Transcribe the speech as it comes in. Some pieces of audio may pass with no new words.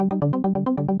Hello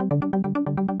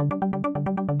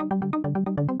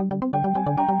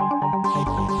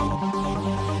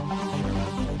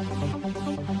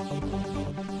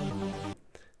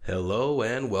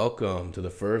and welcome to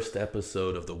the first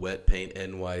episode of the Wet Paint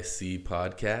NYC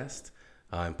podcast.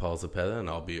 I'm Paul Zapeta and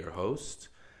I'll be your host.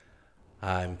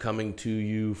 I'm coming to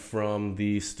you from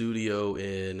the studio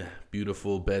in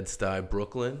beautiful Bed-Stuy,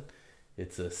 Brooklyn.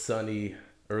 It's a sunny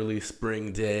early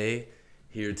spring day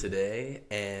here today,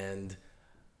 and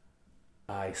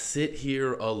I sit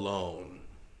here alone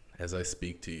as I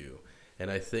speak to you. And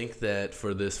I think that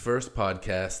for this first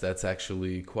podcast, that's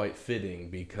actually quite fitting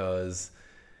because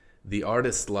the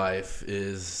artist's life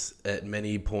is at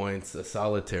many points a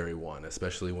solitary one,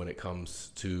 especially when it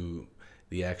comes to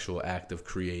the actual act of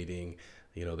creating.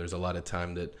 You know, there's a lot of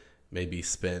time that may be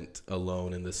spent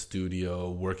alone in the studio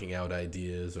working out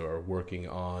ideas or working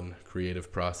on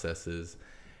creative processes.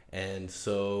 And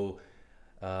so,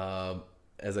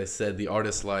 as I said, the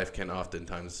artist's life can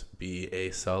oftentimes be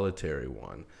a solitary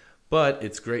one. But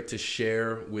it's great to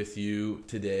share with you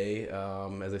today.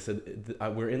 As I said,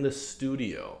 we're in the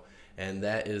studio, and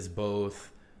that is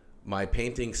both my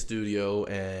painting studio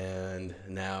and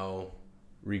now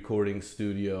recording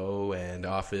studio and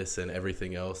office and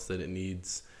everything else that it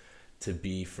needs to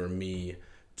be for me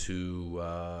to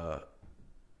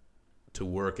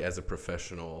work as a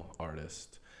professional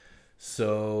artist.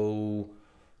 So,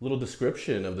 little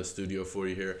description of the studio for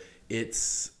you here.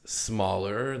 It's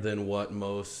smaller than what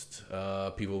most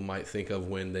people might think of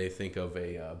when they think of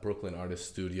a Brooklyn artist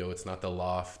studio. It's not the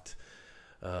loft,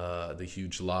 the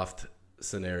huge loft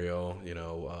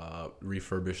scenario,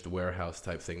 refurbished warehouse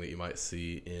type thing that you might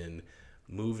see in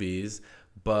movies,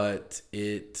 but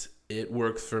it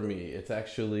works for me. It's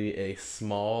actually a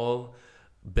small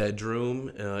bedroom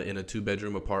in a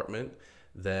 2-bedroom apartment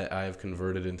that I've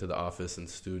converted into the office and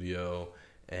studio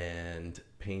and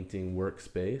painting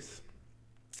workspace.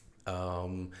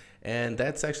 And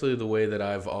that's actually the way that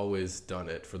I've always done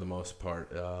it for the most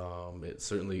part. It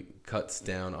certainly cuts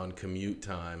down on commute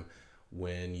time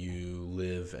when you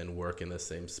live and work in the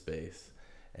same space.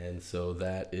 And so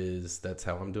that's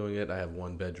how I'm doing it. I have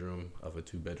 1 bedroom of a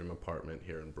 2-bedroom apartment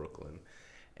here in Brooklyn.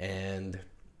 And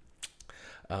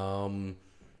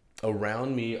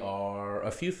around me are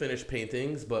a few finished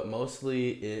paintings, but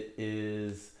mostly it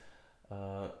is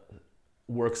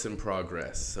works in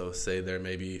progress. So say they're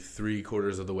maybe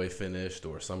 3/4 of the way finished,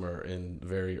 or some are in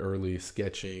very early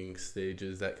sketching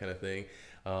stages, that kind of thing.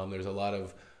 There's a lot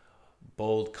of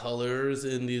bold colors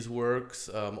in these works,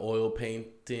 oil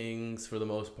paintings for the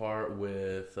most part,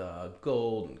 with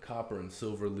gold and copper and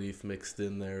silver leaf mixed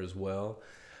in there as well.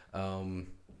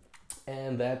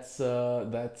 And that's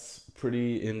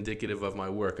pretty indicative of my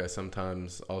work. I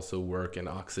sometimes also work in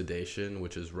oxidation,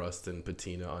 which is rust and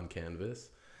patina on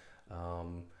canvas,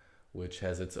 which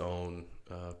has its own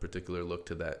particular look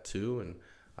to that too, and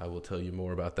I will tell you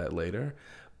more about that later.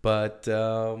 But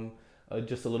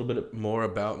just a little bit more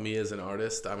about me as an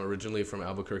artist. I'm originally from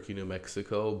Albuquerque, New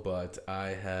Mexico, but I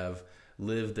have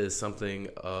lived as something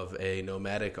of a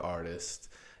nomadic artist,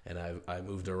 and I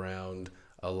moved around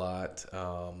a lot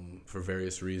for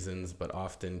various reasons, but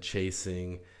often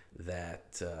chasing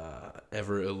that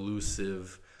ever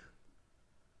elusive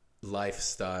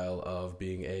lifestyle of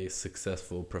being a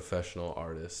successful professional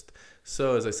artist.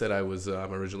 So as I said,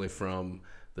 I'm originally from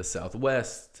the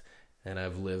Southwest, and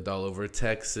I've lived all over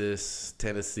Texas,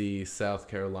 Tennessee, South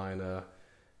Carolina,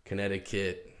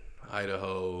 Connecticut,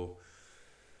 Idaho,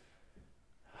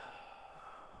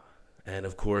 and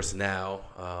of course now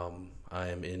I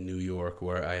am in New York,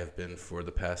 where I have been for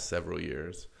the past several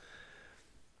years.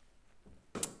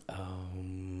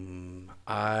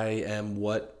 I am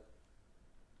what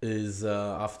is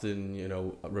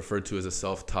often, referred to as a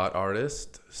self-taught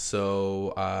artist.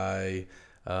 So I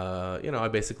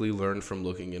basically learned from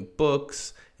looking in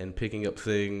books and picking up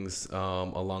things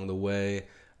along the way,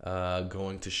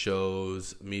 going to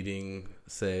shows, meeting,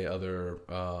 say, other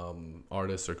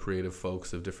artists or creative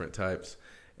folks of different types,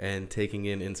 and taking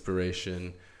in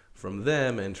inspiration from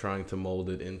them and trying to mold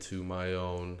it into my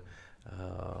own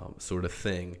sort of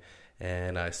thing.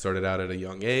 And I started out at a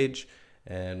young age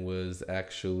and was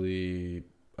actually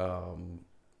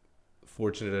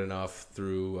fortunate enough,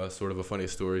 through a sort of a funny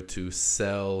story, to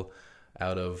sell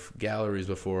out of galleries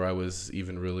before I was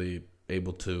even really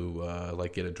able to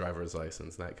get a driver's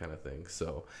license, that kind of thing.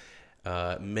 So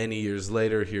many years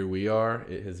later, here we are.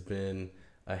 It has been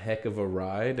a heck of a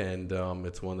ride, and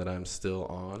it's one that I'm still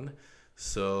on.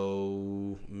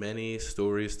 So many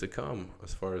stories to come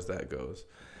as far as that goes.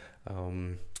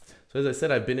 So as I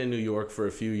said, I've been in New York for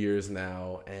a few years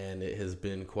now, and it has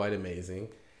been quite amazing.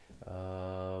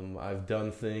 I've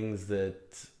done things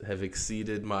that have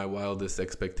exceeded my wildest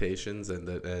expectations, and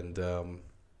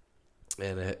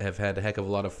have had a heck of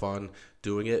a lot of fun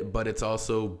doing it. But it's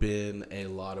also been a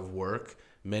lot of work,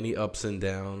 many ups and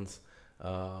downs,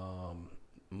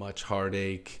 much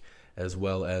heartache, as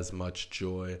well as much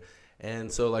joy.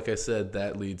 And so, like I said,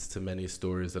 that leads to many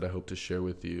stories that I hope to share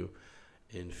with you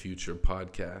in future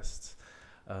podcasts.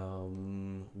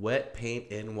 Wet Paint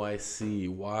NYC.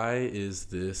 Why is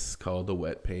this called the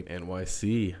Wet Paint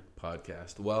NYC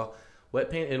podcast? Well, Wet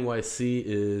Paint NYC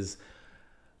is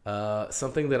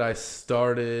something that I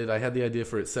started. I had the idea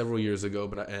for it several years ago,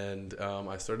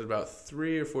 I started about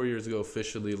 3 or 4 years ago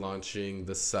officially launching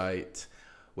the site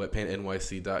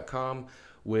wetpaintnyc.com,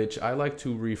 which I like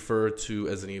to refer to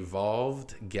as an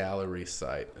evolved gallery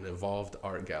site, an evolved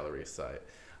art gallery site.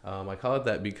 I call it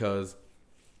that because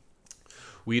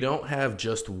we don't have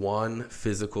just one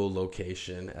physical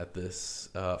location at this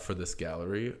for this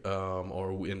gallery,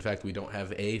 in fact, we don't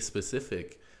have a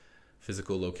specific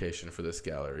physical location for this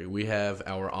gallery. We have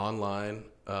our online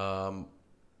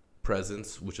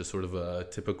presence, which is sort of a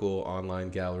typical online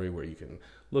gallery where you can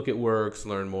look at works,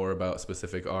 learn more about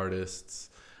specific artists,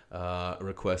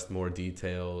 request more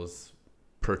details,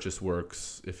 purchase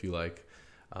works if you like,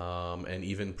 and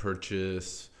even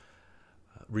purchase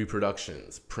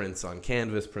reproductions, prints on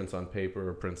canvas, prints on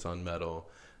paper, prints on metal,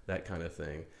 that kind of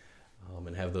thing,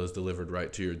 and have those delivered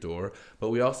right to your door. But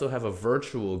we also have a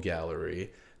virtual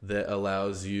gallery that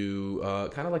allows you,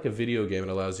 kind of like a video game, it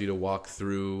allows you to walk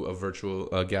through a virtual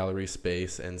gallery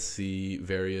space and see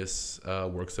various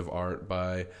works of art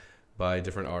by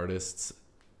different artists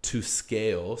to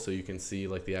scale, so you can see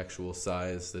like the actual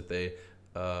size that they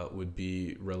would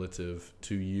be relative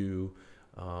to you,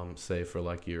 say for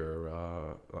like your,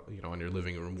 on your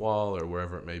living room wall or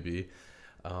wherever it may be.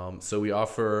 So we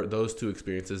offer those two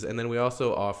experiences, and then we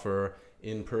also offer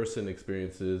in-person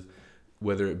experiences,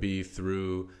 whether it be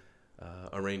through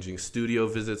arranging studio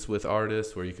visits with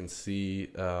artists where you can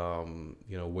see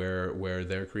where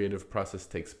their creative process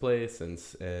takes place,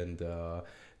 and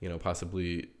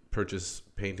possibly purchase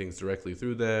paintings directly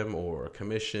through them or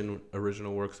commission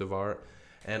original works of art,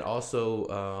 and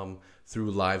also through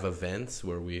live events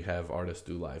where we have artists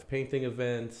do live painting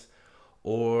events,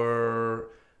 or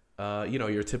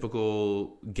your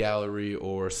typical gallery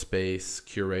or space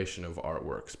curation of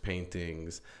artworks,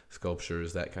 paintings,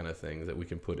 sculptures, that kind of thing that we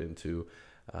can put into,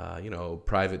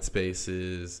 private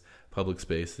spaces, public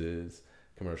spaces,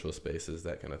 commercial spaces,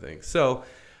 that kind of thing. So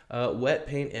Wet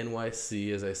Paint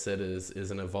NYC, as I said,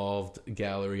 is an evolved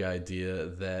gallery idea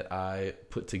that I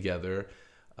put together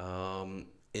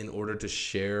in order to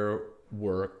share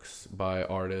works by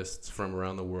artists from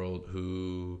around the world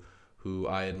who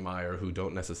I admire, who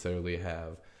don't necessarily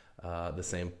have the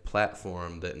same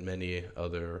platform that many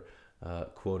other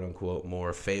quote-unquote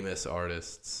more famous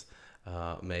artists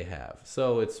may have.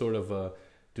 So it's sort of a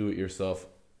do-it-yourself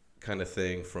kind of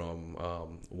thing from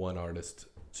one artist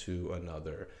to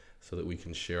another, so that we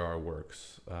can share our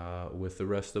works with the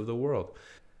rest of the world.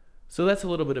 So that's a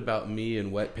little bit about me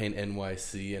and Wet Paint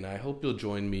NYC, and I hope you'll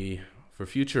join me for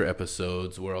future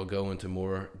episodes where I'll go into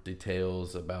more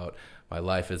details about my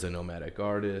life as a nomadic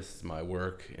artist, my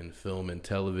work in film and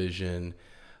television,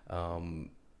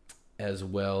 as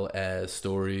well as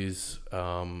stories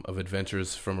of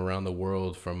adventures from around the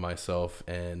world from myself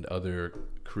and other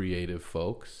creative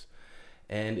folks.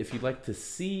 And if you'd like to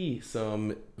see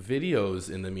some videos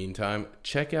in the meantime,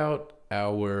 check out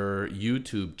our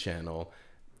YouTube channel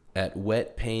at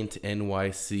Wet Paint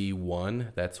NYC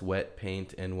 1. That's Wet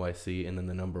Paint NYC and then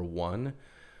the number 1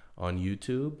 on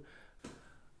YouTube.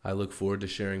 I look forward to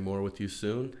sharing more with you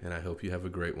soon, and I hope you have a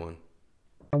great one.